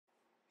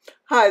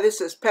Hi,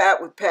 this is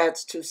Pat with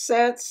Pat's Two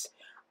Cents.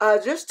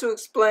 Just to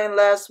explain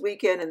last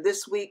weekend and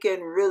this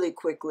weekend really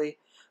quickly.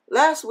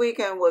 Last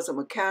weekend was a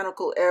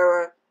mechanical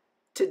error.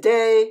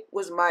 Today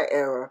was my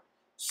error.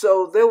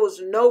 So there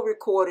was no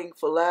recording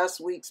for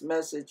last week's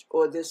message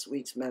or this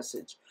week's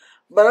message.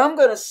 But I'm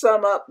going to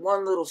sum up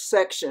one little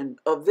section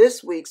of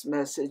this week's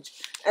message,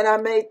 and I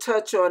may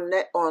touch on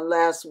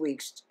last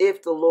week's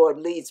if the Lord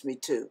leads me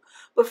to.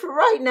 But for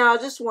right now, I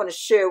just want to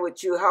share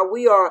with you how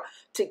we are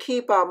to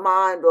keep our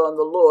mind on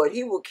the Lord.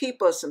 He will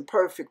keep us in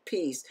perfect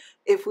peace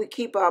if we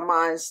keep our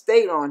minds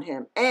stayed on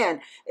Him.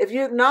 And if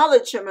you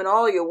acknowledge Him in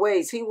all your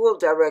ways, He will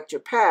direct your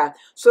path.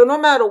 So no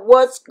matter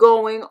what's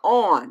going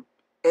on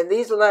in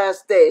these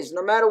last days,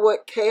 no matter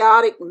what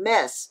chaotic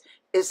mess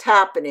is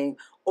happening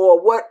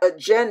or what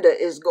agenda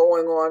is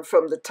going on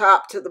from the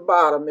top to the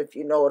bottom, if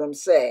you know what I'm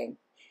saying,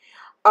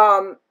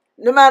 no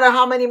matter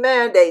how many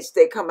mandates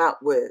they come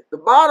out with, the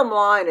bottom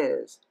line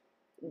is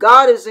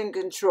God is in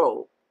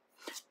control.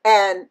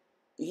 And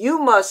you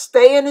must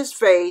stay in His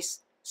face,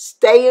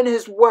 stay in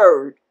His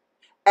word,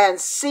 and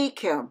seek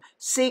Him,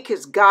 seek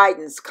His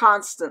guidance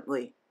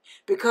constantly,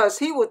 because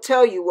He will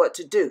tell you what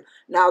to do.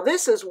 Now,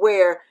 this is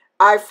where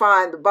I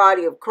find the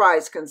body of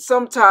Christ can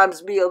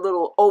sometimes be a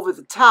little over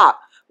the top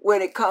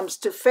when it comes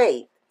to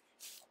faith.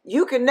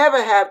 You can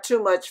never have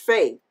too much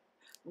faith,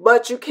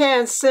 but you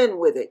can sin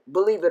with it,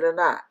 believe it or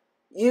not.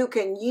 You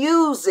can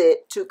use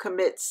it to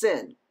commit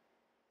sin.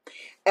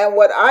 And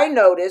what I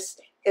notice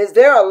is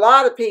there are a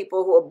lot of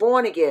people who are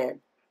born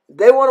again.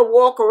 They want to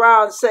walk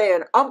around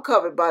saying, I'm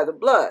covered by the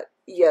blood.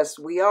 Yes,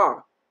 we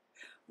are.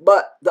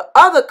 But the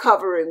other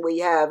covering we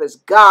have is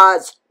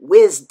God's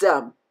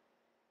wisdom.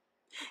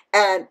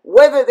 And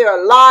whether there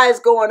are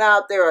lies going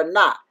out there or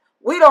not,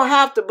 we don't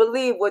have to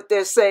believe what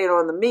they're saying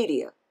on the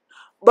media.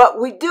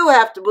 But we do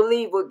have to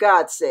believe what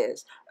God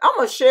says. I'm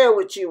going to share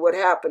with you what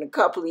happened a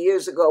couple of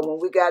years ago when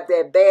we got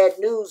that bad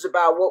news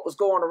about what was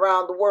going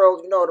around the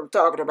world. You know what I'm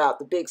talking about,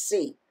 the big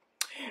C.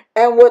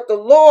 And what the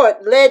Lord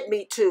led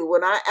me to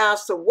when I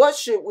asked Him, what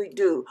should we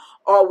do?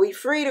 Are we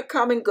free to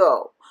come and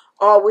go?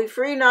 Are we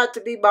free not to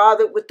be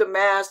bothered with the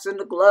masks and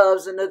the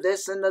gloves and the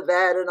this and the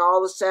that and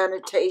all the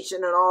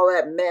sanitation and all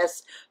that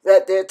mess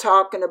that they're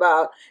talking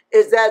about?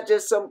 Is that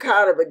just some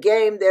kind of a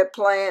game they're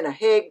playing, a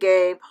head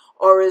game?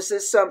 Or is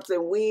this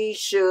something we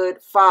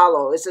should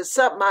follow? Is it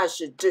something I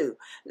should do?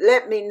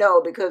 Let me know,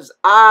 because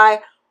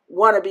I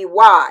want to be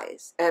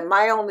wise, and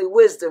my only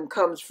wisdom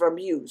comes from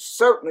you.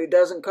 Certainly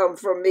doesn't come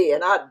from me,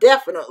 and I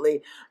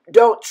definitely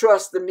don't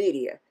trust the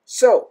media.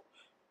 So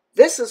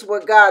this is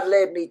what God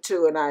led me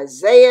to in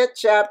Isaiah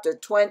chapter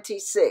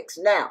 26.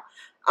 Now,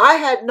 I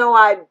had no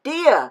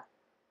idea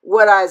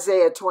what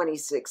Isaiah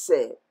 26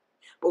 said,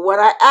 but when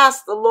I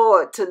asked the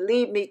Lord to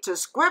lead me to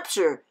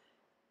scripture,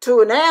 to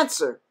an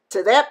answer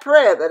to that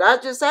prayer that I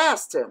just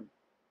asked Him,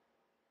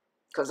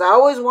 because I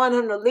always want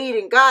Him to lead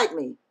and guide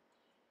me,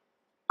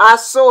 I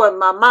saw in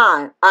my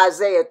mind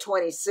Isaiah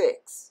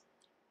 26.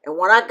 And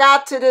when I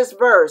got to this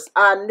verse,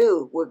 I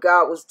knew what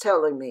God was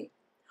telling me.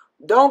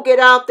 Don't get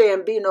out there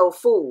and be no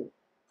fool,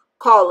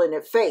 calling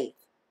it faith.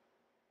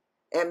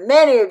 And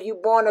many of you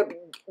born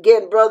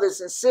again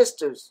brothers and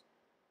sisters,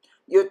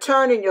 you're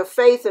turning your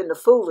faith into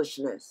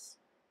foolishness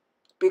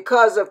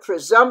because of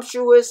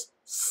presumptuous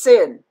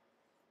sin.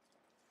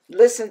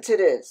 Listen to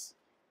this.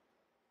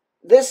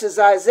 This is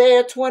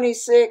Isaiah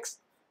 26,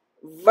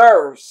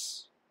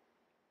 verse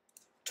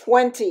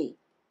 20.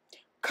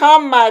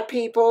 Come, my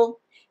people,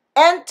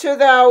 enter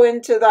thou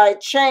into thy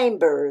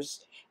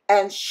chambers,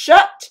 and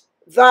shut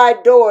thy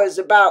doors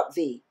about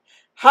thee.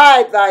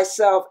 Hide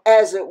thyself,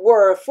 as it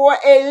were, for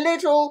a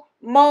little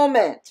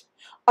moment,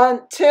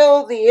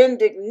 until the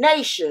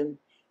indignation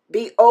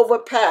be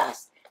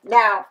overpassed.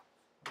 Now,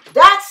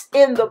 that's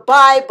in the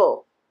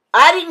Bible.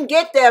 I didn't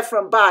get that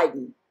from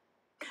Biden.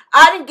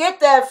 I didn't get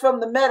that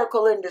from the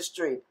medical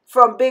industry,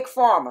 from Big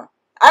Pharma.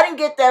 I didn't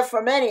get that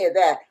from any of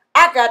that.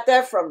 I got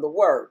that from the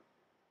Word.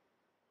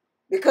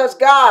 Because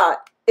God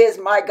is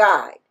my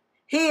guide.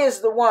 He is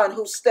the one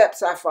whose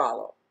steps I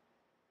follow.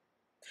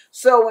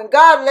 So when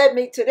God led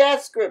me to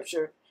that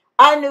scripture,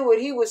 I knew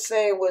what He was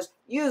saying was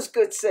use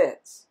good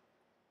sense.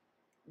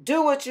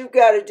 Do what you've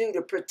got to do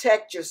to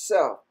protect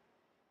yourself,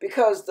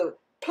 because the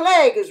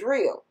plague is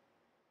real.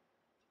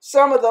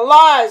 Some of the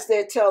lies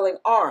they're telling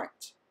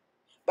aren't.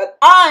 But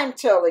I'm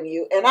telling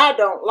you, and I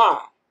don't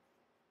lie.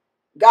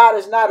 God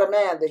is not a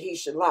man that He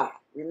should lie.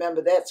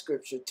 Remember that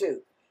scripture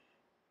too.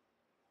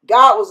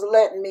 God was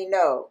letting me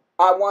know,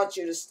 I want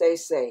you to stay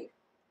safe.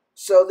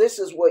 So this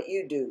is what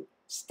you do.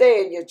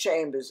 Stay in your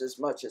chambers as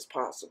much as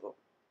possible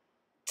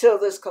till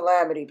this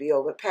calamity be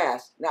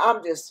overpassed. Now,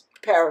 I'm just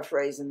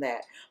paraphrasing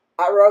that.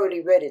 I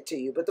already read it to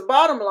you. But the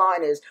bottom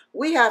line is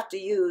we have to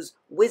use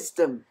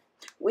wisdom.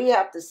 We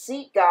have to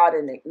seek God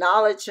and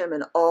acknowledge Him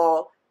in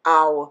all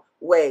our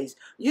ways.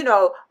 You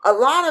know, a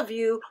lot of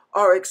you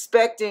are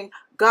expecting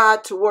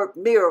God to work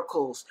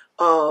miracles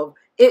of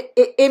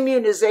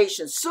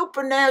immunization.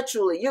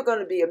 Supernaturally, you're going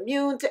to be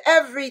immune to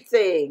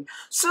everything.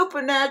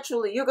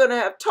 Supernaturally, you're going to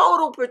have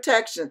total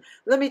protection.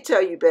 Let me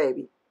tell you,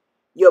 baby,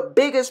 your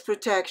biggest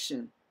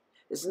protection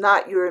is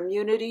not your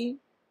immunity.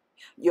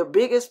 Your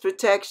biggest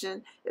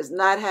protection is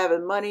not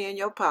having money in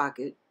your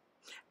pocket.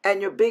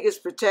 And your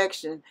biggest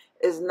protection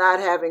is not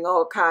having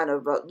all kind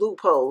of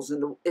loopholes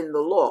in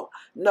the law.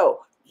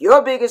 No,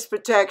 your biggest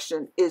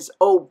protection is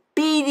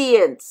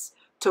obedience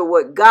to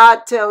what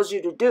God tells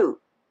you to do.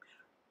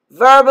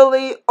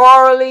 Verbally,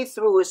 orally,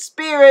 through his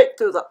spirit,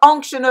 through the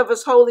unction of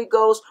his Holy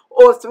Ghost,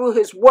 or through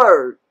his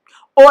word,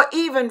 or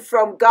even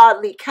from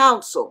godly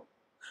counsel.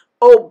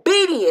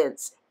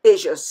 Obedience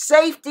is your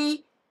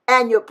safety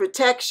and your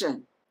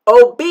protection.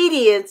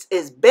 Obedience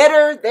is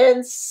better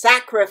than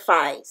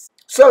sacrifice.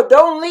 So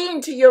don't lean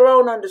to your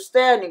own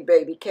understanding,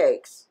 baby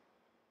cakes,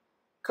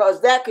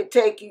 because that could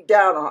take you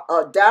down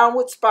a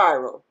downward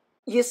spiral.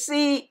 You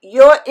see,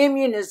 your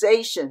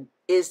immunization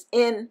is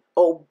in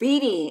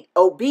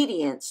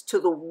obedience to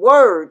the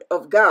word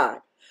of God.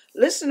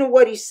 Listen to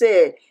what he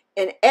said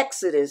in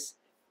Exodus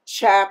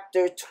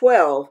chapter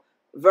 12,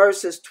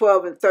 verses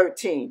 12 and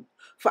 13.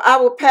 For I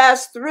will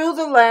pass through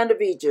the land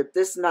of Egypt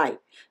this night,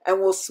 and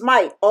will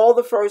smite all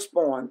the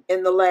firstborn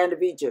in the land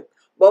of Egypt,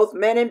 both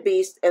men and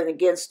beasts, and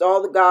against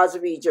all the gods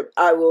of Egypt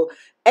I will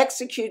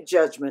execute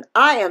judgment.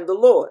 I am the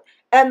Lord.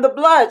 And the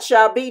blood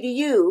shall be to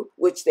you,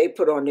 which they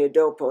put on their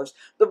doorposts,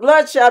 the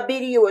blood shall be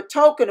to you a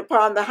token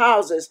upon the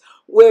houses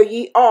where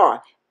ye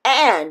are.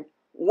 And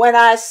when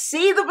I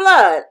see the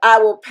blood, I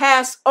will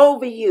pass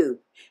over you,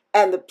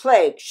 and the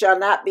plague shall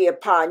not be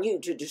upon you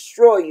to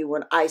destroy you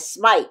when I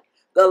smite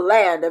the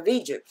land of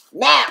Egypt.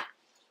 Now,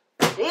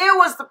 here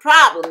was the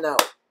problem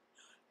though.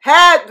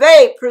 Had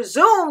they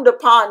presumed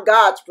upon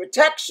God's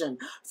protection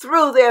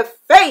through their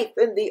faith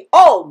in the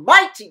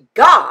Almighty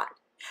God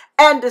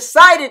and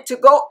decided to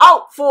go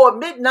out for a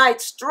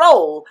midnight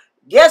stroll,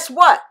 guess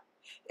what?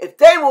 If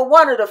they were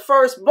one of the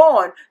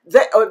firstborn,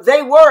 or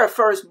they were a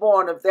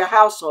firstborn of their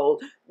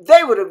household,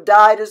 they would have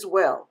died as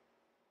well.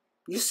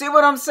 You see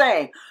what I'm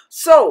saying?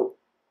 So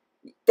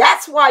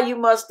that's why you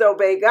must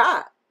obey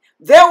God.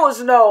 There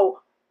was no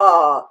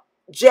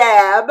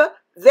jab.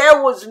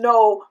 There was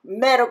no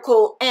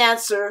medical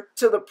answer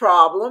to the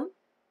problem.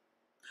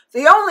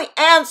 The only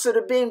answer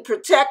to being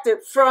protected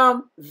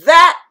from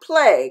that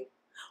plague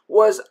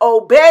was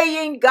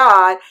obeying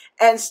God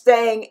and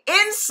staying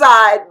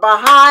inside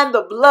behind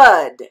the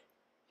blood.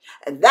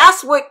 And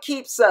that's what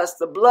keeps us,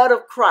 the blood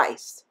of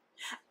Christ.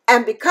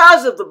 And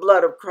because of the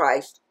blood of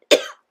Christ,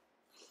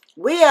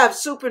 we have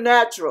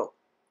supernatural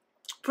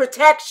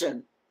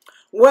protection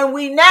when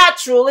we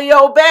naturally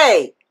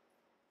obey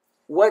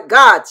what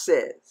God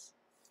says.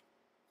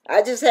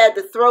 I just had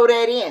to throw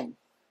that in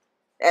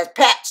as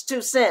Pat's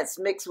 2 cents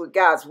mixed with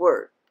God's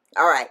word.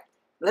 All right,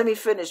 let me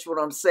finish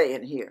what I'm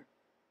saying here.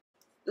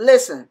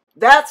 Listen,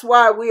 that's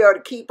why we are to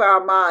keep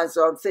our minds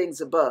on things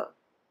above,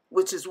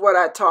 which is what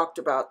I talked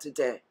about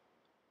today.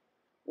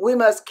 We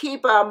must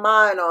keep our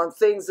mind on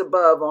things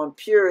above, on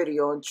purity,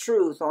 on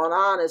truth, on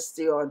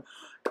honesty,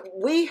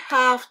 we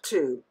have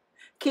to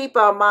keep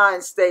our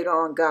minds stayed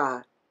on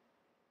God,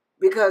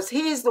 because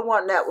he's the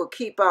one that will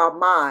keep our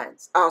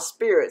minds, our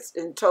spirits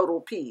in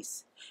total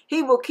peace.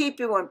 He will keep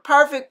you in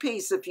perfect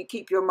peace if you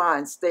keep your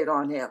mind stayed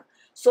on him.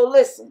 So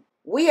listen,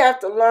 we have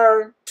to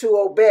learn to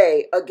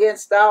obey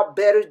against our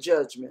better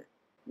judgment,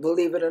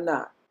 believe it or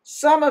not.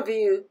 Some of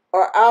you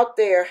are out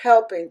there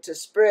helping to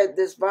spread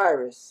this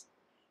virus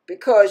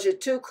because you're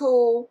too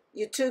cool,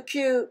 you're too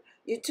cute,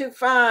 you're too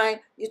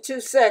fine, you're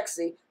too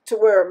sexy to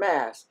wear a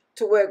mask,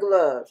 to wear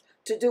gloves,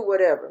 to do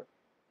whatever.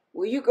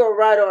 Well, you go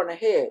right on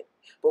ahead.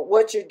 But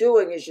what you're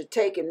doing is you're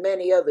taking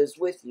many others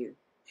with you,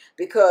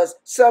 because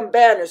some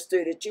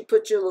banister that you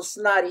put your little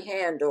snotty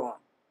hand on,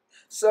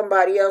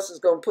 somebody else is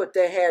going to put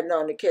their hand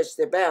on to catch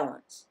their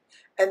balance.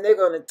 And they're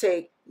going to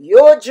take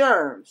your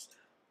germs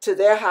to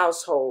their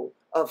household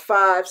of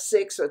 5,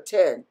 6, or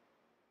 10.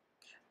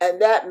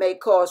 And that may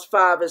cost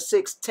 5 or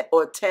 6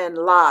 or 10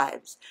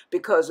 lives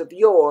because of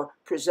your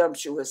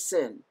presumptuous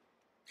sin.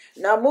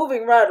 Now,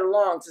 moving right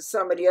along to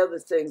some of the other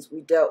things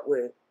we dealt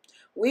with,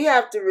 we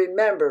have to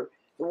remember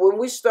when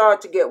we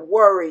start to get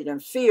worried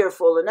and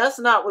fearful, and that's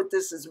not what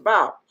this is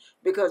about,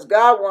 because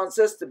God wants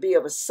us to be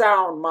of a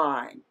sound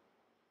mind.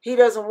 He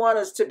doesn't want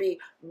us to be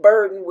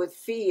burdened with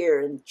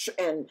fear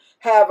and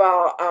have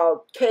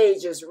our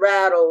cages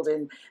rattled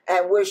and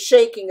we're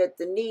shaking at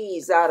the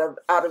knees out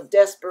of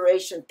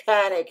desperation,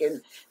 panic,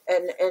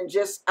 and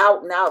just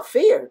out and out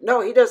fear.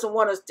 No, he doesn't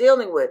want us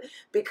dealing with,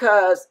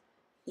 because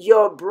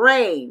your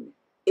brain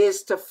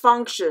is to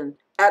function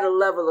at a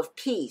level of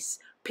peace.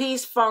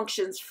 Peace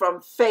functions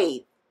from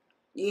faith.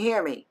 You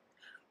hear me?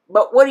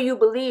 But what do you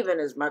believe in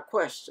is my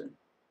question.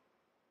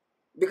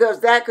 Because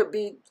that could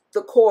be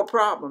the core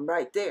problem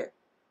right there.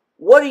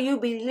 What are you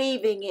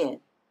believing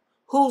in?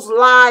 Whose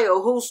lie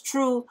or whose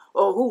truth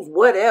or whose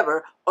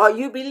whatever are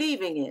you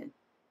believing in?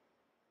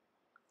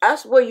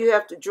 That's where you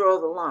have to draw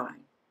the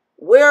line.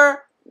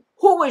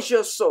 Who is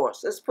your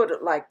source? Let's put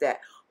it like that.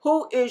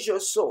 Who is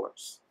your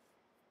source?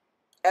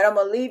 And I'm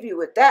going to leave you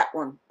with that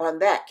one on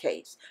that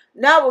case.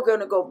 Now we're going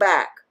to go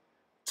back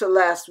to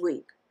last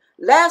week.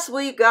 Last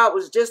week, God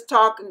was just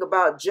talking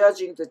about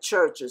judging the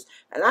churches,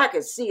 and I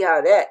can see how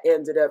that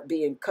ended up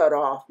being cut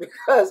off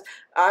because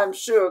I'm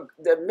sure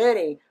that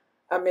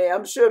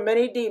I'm sure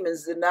many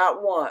demons did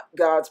not want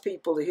God's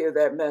people to hear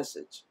that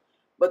message.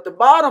 But the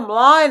bottom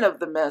line of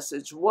the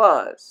message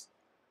was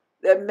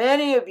that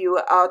many of you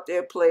are out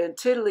there playing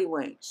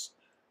tiddlywinks.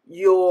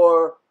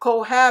 You're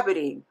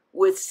cohabiting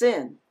with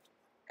sin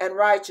and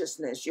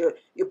righteousness. You're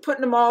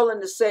putting them all in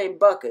the same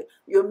bucket.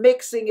 You're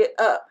mixing it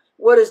up.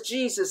 What does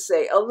Jesus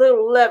say? A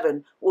little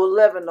leaven will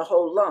leaven the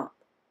whole lump.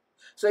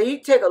 So you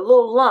take a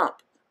little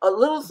lump, a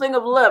little thing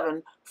of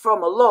leaven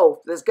from a loaf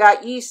that's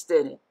got yeast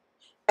in it,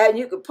 and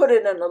you can put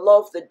it in a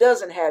loaf that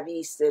doesn't have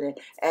yeast in it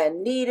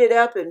and knead it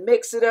up and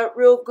mix it up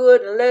real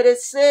good and let it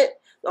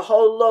sit. The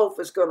whole loaf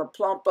is going to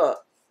plump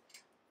up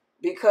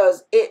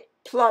because it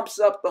plumps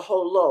up the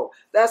whole loaf.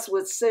 That's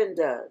what sin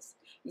does.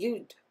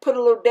 You put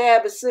a little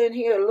dab of sin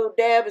here, a little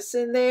dab of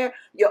sin there,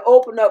 you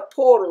open up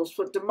portals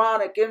for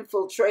demonic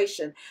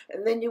infiltration,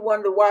 and then you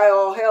wonder why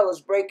all hell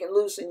is breaking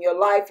loose in your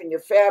life and your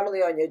family,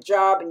 on your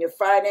job and your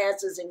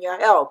finances and your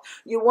health.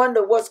 You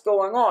wonder what's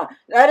going on.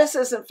 Now, this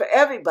isn't for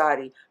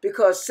everybody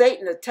because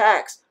Satan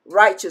attacks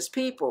righteous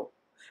people,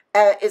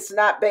 and it's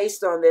not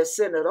based on their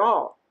sin at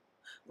all.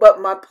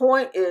 But my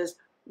point is,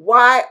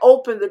 why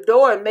open the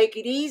door and make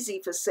it easy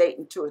for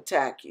Satan to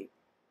attack you?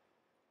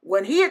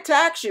 When he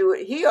attacks you,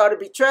 he ought to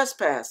be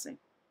trespassing.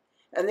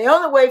 And the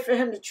only way for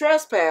him to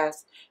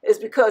trespass is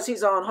because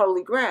he's on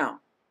holy ground.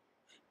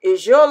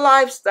 Is your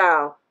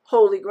lifestyle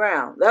holy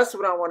ground? That's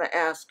what I want to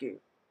ask you.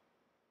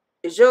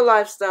 Is your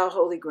lifestyle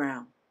holy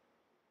ground?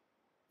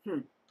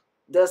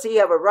 Does he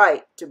have a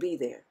right to be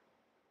there?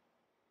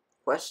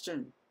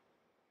 Question.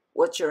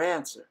 What's your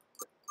answer?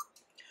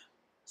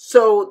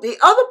 So the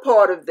other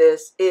part of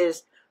this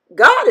is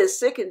God is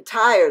sick and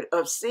tired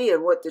of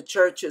seeing what the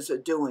churches are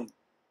doing.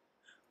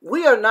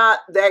 We are not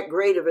that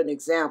great of an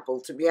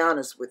example, to be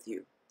honest with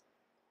you.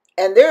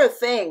 And there are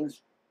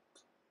things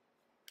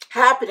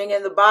happening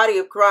in the body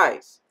of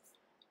Christ.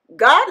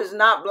 God is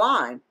not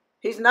blind.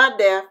 He's not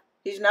deaf.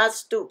 He's not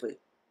stupid.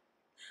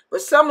 But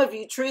some of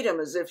you treat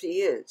him as if he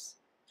is.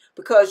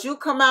 Because you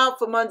come out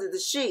from under the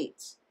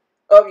sheets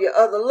of your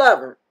other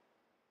lover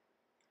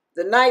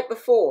the night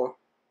before,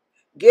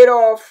 get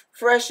all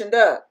freshened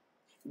up,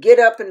 get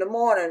up in the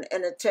morning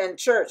and attend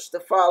church the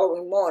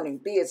following morning,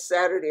 be it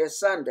Saturday or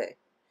Sunday.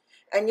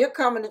 And you're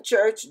coming to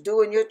church,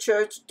 doing your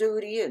church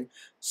duty and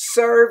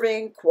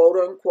serving, quote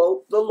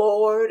unquote, the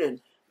Lord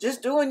and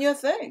just doing your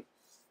thing.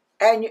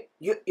 And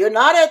you're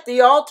not at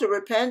the altar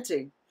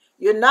repenting.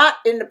 You're not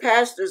in the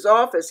pastor's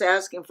office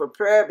asking for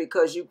prayer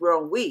because you've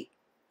grown weak.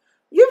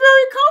 You're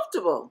very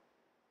comfortable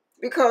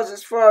because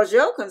as far as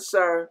you're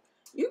concerned,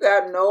 you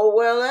got no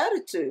well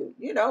attitude.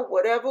 You know,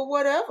 whatever.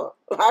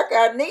 I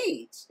got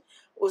needs.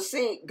 Well,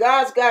 see,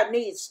 God's got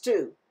needs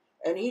too.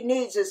 And he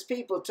needs his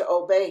people to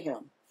obey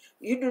him.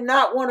 You do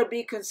not want to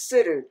be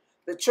considered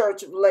the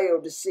church of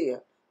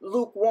Laodicea,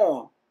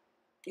 lukewarm.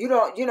 You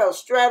don't,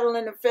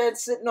 straddling the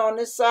fence, sitting on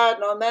this side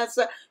and on that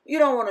side. You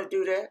don't want to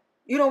do that.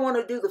 You don't want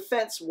to do the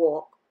fence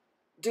walk,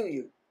 do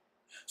you?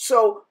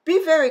 So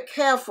be very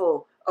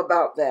careful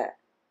about that.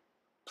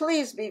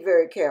 Please be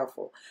very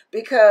careful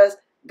because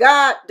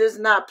God does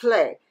not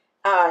play.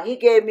 He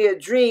gave me a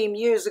dream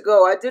years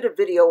ago. I did a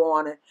video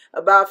on it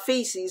about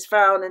feces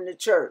found in the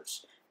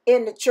church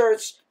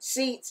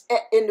seats,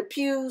 in the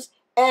pews,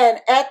 and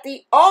at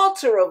the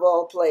altar of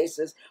all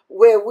places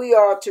where we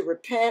are to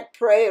repent,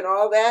 pray, and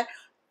all that.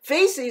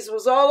 Feces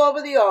was all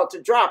over the altar,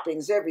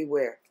 droppings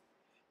everywhere.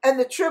 And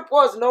the trip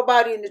was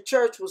nobody in the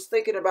church was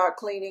thinking about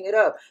cleaning it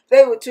up.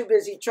 They were too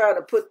busy trying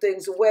to put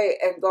things away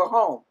and go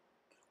home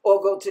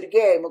or go to the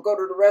game or go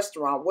to the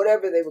restaurant,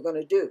 whatever they were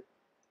going to do.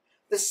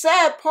 The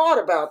sad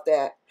part about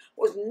that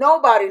was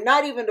nobody,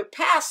 not even the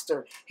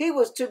pastor, he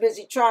was too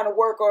busy trying to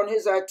work on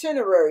his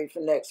itinerary for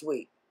next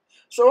week.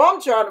 So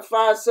I'm trying to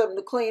find something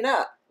to clean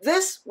up.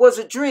 This was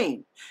a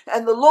dream.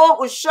 And the Lord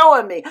was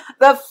showing me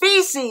the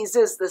feces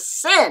is the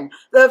sin.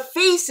 The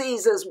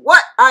feces is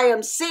what I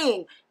am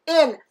seeing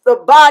in the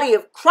body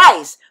of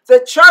Christ.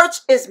 The church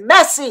is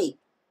messy.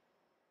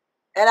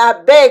 And I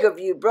beg of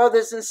you,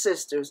 brothers and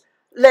sisters,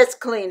 let's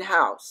clean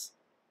house.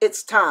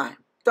 It's time,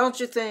 don't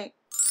you think?